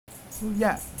So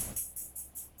yeah.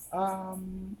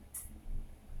 Um.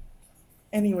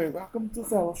 Anyway, welcome to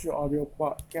Fellowship Audio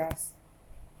Podcast.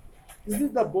 This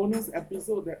is the bonus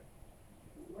episode that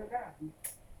we're gonna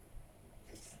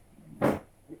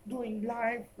be doing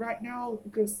live right now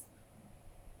because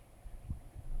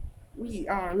we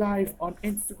are live on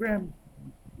Instagram,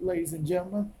 ladies and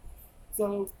gentlemen.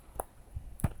 So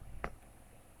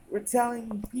we're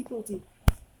telling people to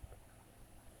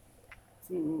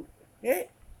hey,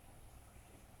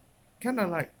 kind of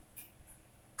like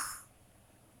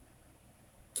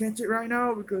catch it right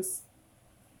now because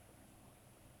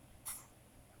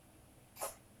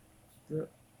the,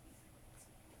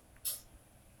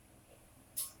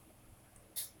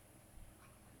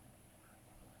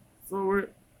 so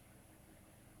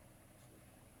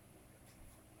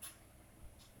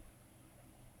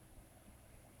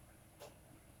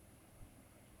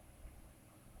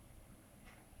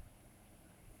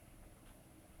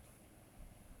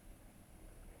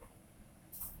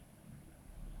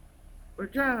we're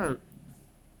kind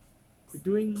of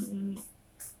doing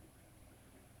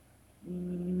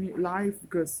live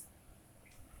because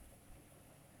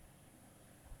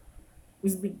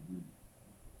it's been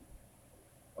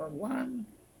one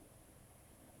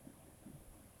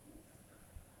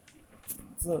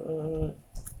so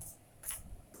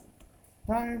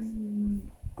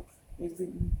time is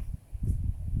been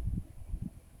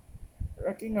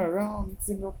racking around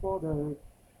Singapore. The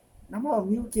number of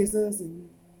new cases in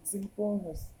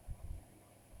Singapore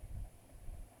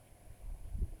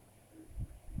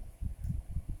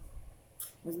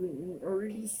has been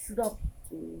already shoot up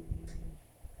to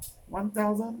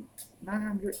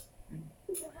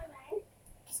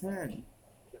 1,910.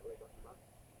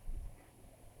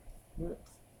 But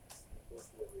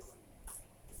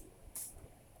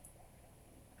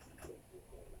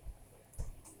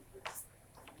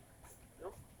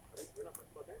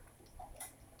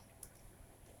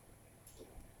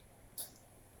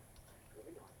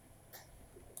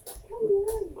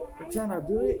we're trying to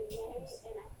do it.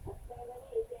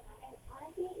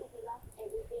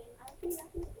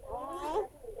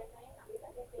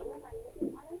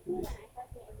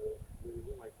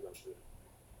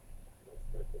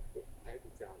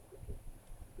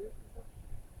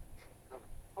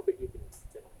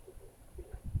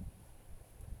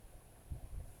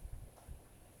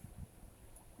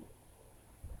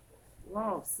 A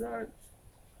lot of search.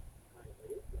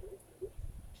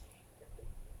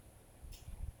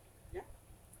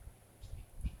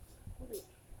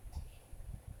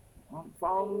 I'm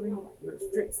following the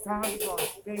Strict Times on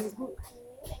Facebook.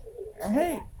 And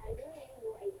hey,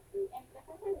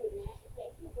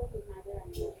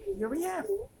 here we have.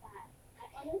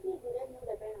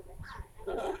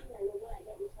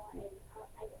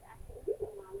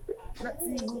 Let's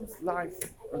see who's live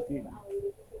again.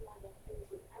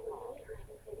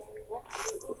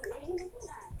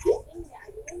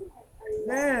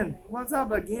 Man, what's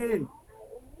up again?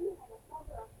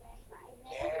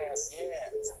 Yes,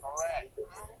 correct.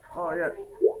 Oh yeah.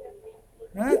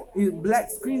 Huh? Is black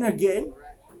screen again?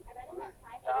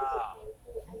 Yeah,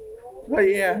 But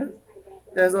yeah,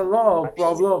 there's a lot of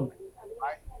problem.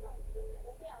 I,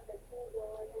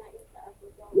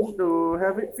 Need to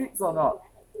have it fixed or not?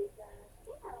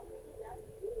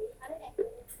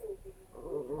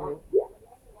 Uh,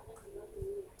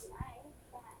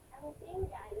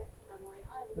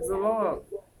 There's a lot of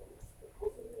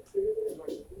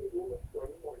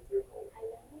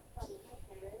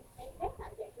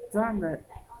time that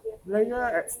later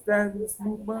extends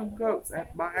movement curbs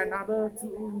by another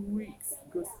 2 weeks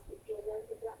because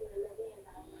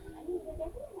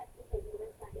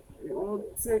it will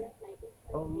take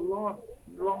a lot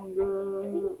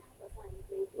longer,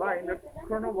 like in the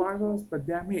coronavirus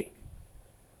pandemic.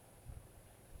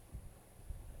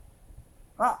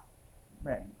 Ah,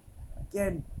 man,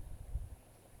 again.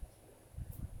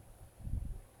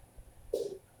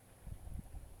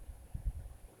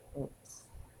 Oh.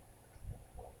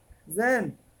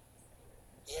 Zen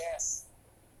yes,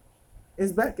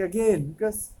 is back again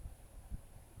because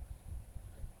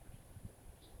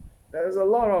there's a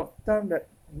lot of time that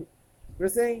we're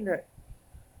saying that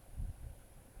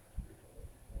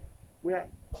we are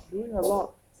doing a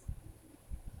lot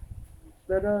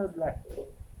better, like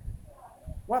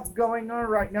what's going on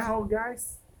right now,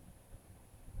 guys.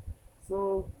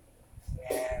 So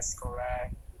yes,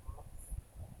 correct.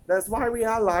 that's why we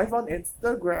are live on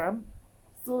Instagram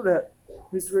so that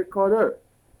it's recorded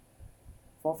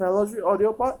for Fellowship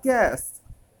Audio Podcast,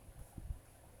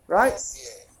 right?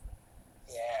 Yes,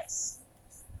 yes,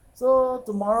 So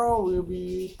tomorrow we'll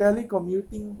be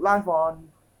telecommuting live on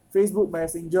Facebook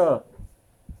Messenger.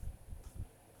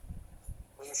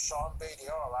 you shown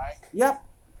video, right? Yep.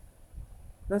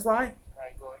 That's why.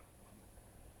 Very good.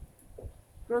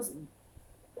 Because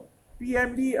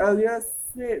PMD earlier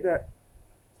said that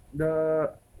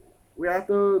we have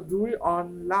to do it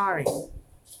online.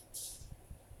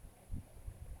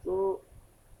 So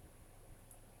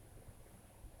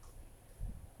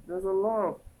there's a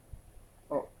lot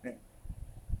of yeah.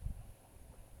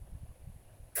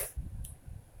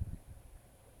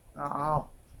 Oh.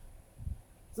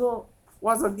 So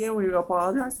once again we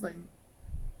apologize for you.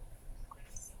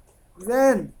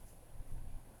 Then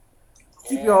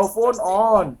keep your Yes, phone just keep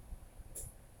on.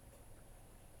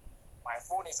 My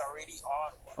phone is already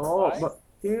on. Oh, right? but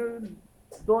can you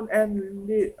don't end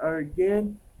it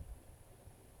again?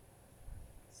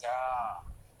 Yeah.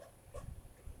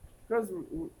 Because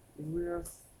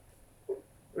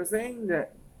we're saying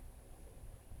that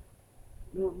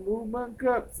the movement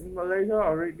curbs in Malaysia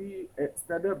already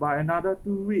extended by another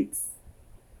 2 weeks.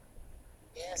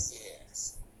 Yes,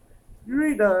 yes. You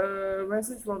read the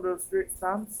message from the Straits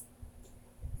Times,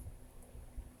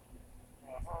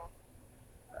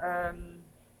 and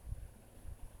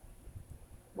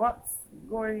what's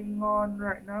going on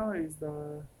right now is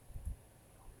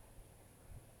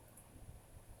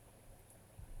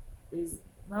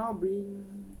now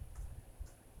being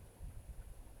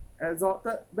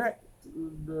exalted back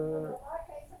to the.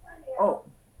 Oh,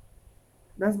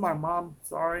 that's my mom.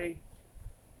 Sorry,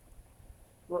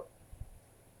 but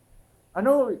I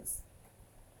know it's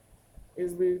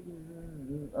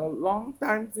been a long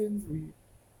time since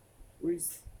we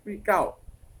speak out.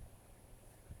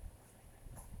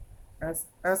 As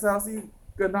SLC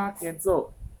kena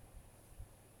cancel.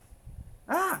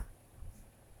 Ah,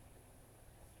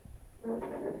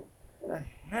 the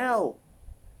hell.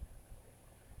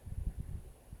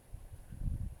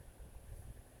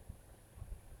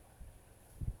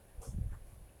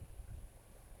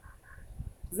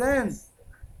 Then,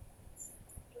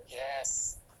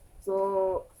 Yes.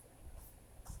 so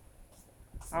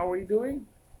how are we doing?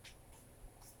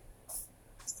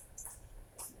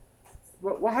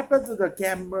 What happened to the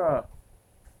camera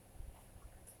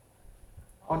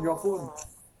on your phone?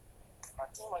 I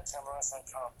think my camera has some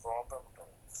kind of problem. Though.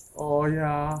 Oh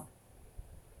yeah.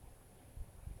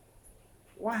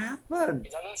 What happened?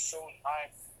 It doesn't show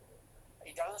live.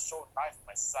 It doesn't show live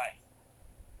my side.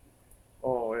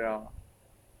 Oh yeah.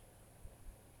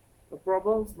 The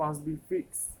problems must be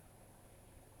fixed.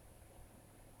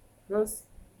 Because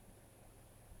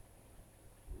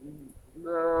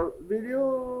the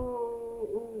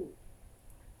video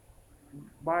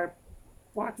by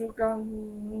Phua Chu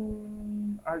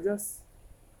Kang, I just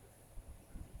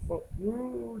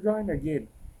you join again.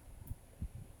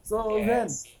 So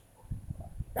Yes.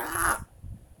 then, ah,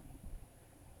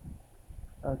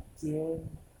 again.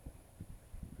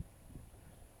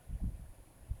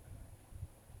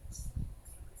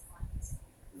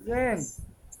 Then,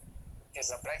 It's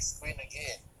a black screen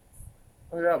again.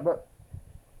 oh yeah, but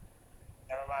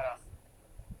Never mind.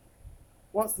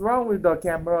 what's wrong with the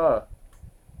camera?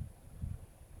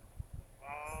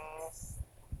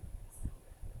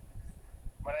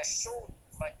 When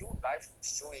I do live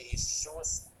show it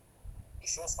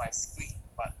shows my screen,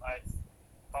 but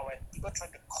when people try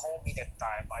to call me that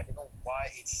time, I don't know why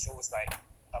it shows like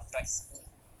a black screen.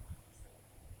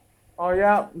 Oh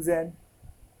yeah, Zen.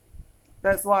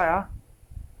 That's why,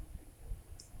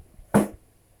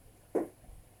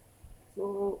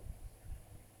 So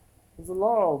there's a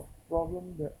lot of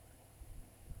problem that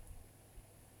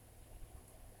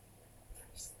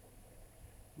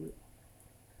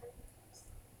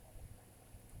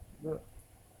the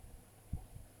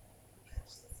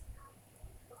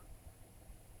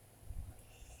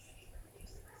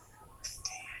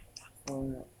oh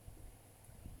yeah.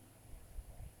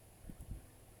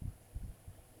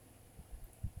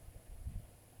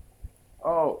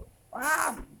 Oh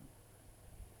ah.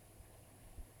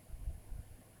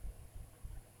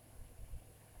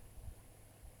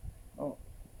 Oh.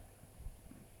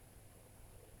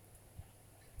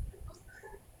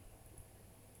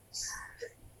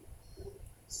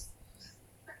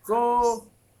 So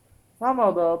some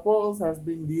of the posts has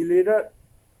been deleted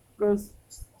because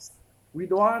we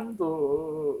don't want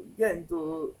to get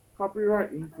into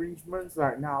copyright infringements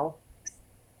right now.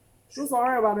 So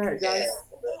sorry about that, guys.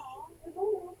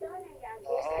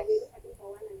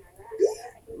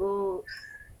 So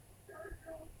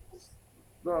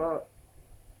the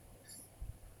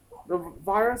the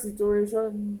virus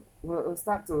situation will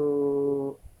start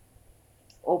to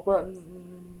open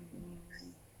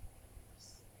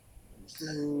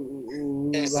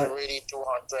to It's like already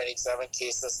 287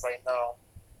 cases right now.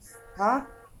 huh?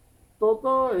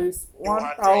 total is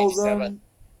 287.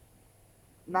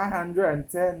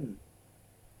 1,910.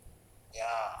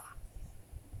 Yeah.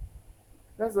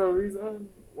 That's the reason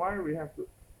why we have to.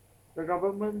 The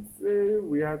government say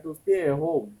we have to stay at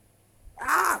home.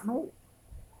 Ah, no,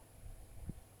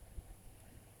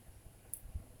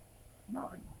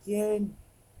 not again.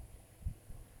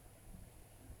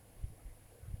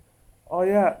 Oh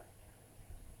yeah,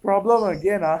 problem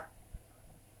again, ah.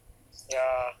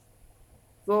 Yeah.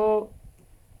 So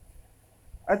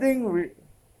I think we,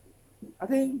 I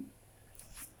think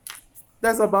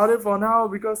that's about it for now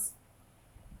because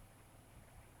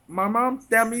my mom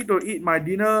tell me to eat my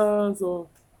dinner. So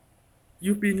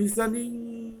you've been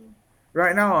listening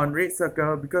right now on Red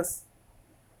Circle because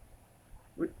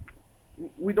we,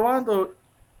 we don't want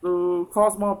to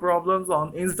cause more problems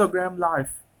on Instagram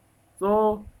Live.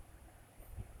 So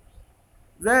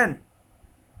then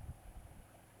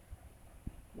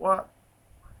what?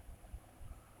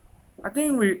 I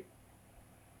think we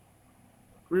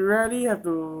really have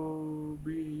to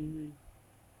be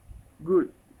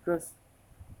good because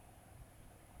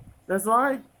that's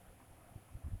why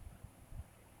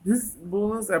this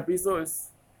bonus episode is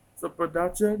a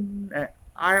production at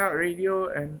IR Radio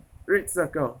and Red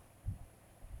Circle.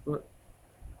 But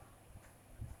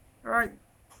alright,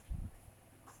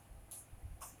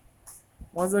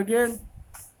 once again,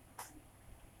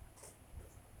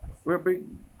 we'll be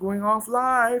going off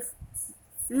live.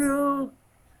 See you.